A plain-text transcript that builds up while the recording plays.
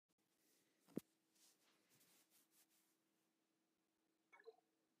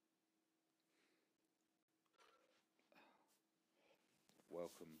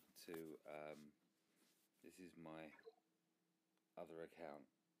welcome to this is my other account,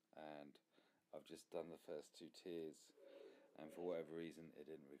 and I've just done the first 2 tiers, and for whatever reason it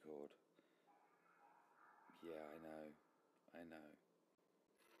didn't record. Yeah, I know.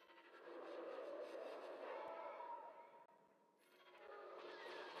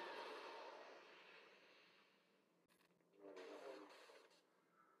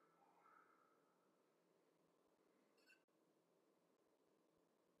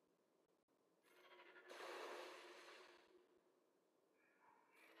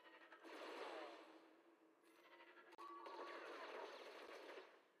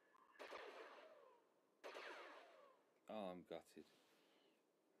 Oh, I'm gutted.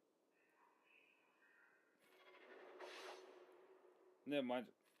 Never mind.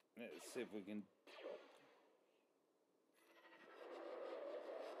 Let's see if we can.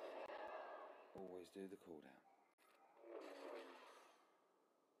 Always do the cooldown.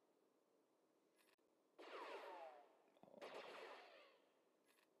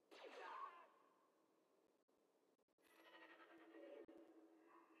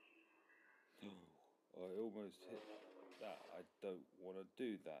 Oh, I almost hit that. I don't want to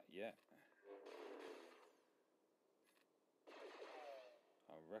do that yet.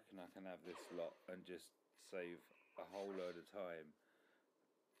 I reckon I can have this lot and just save a whole load of time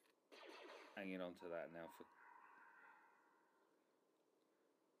hanging on to that now for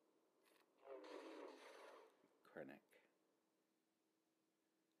Krennic.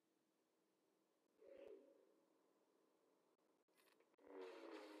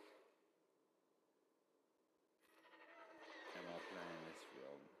 Am I playing this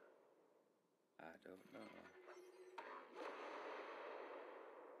wrong? I don't know.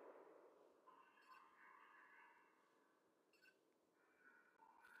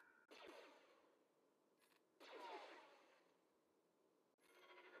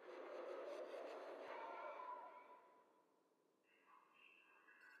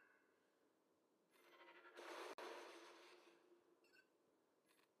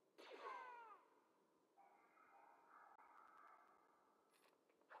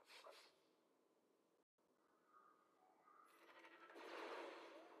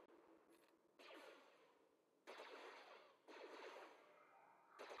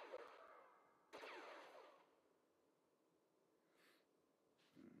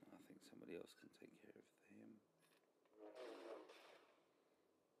 I think somebody else can take care of him.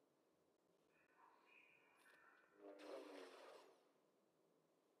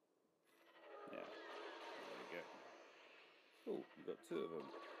 Yeah, there we go. Oh, we've got 2 of them.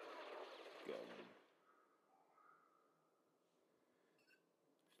 Go on.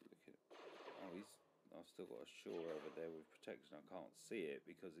 Look at. Oh, I've still got a shore over there with protection. I can't see it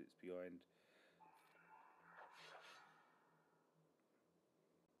because it's behind.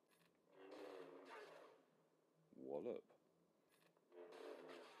 Wallop.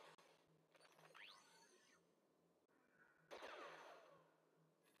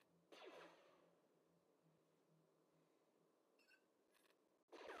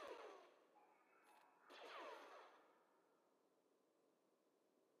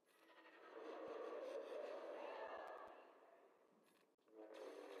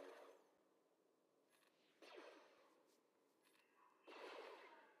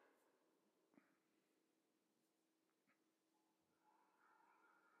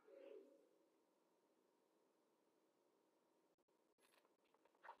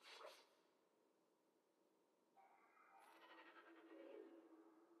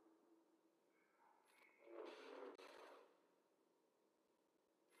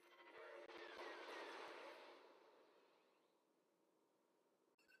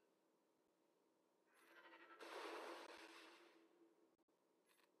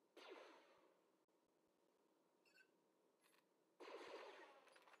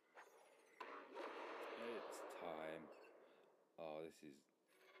 It's time. Oh, this is.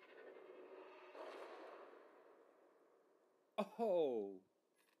 Oh!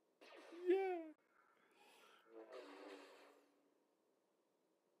 Yeah!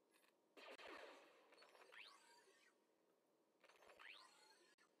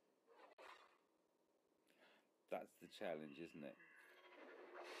 That's the challenge, isn't it?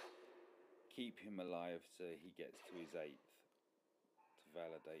 Keep him alive so he gets to his 8th to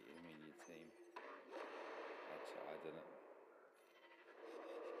validate him in your team. Actually, I don't know.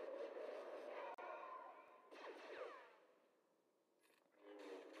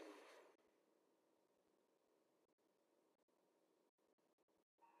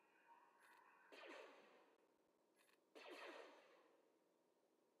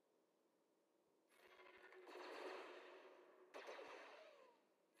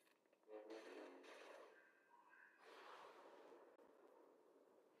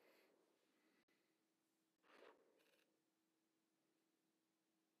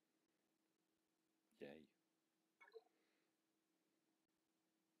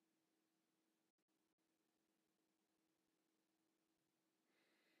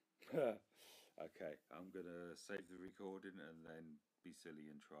 Okay, I'm gonna save the recording and then be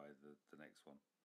silly and try the next one.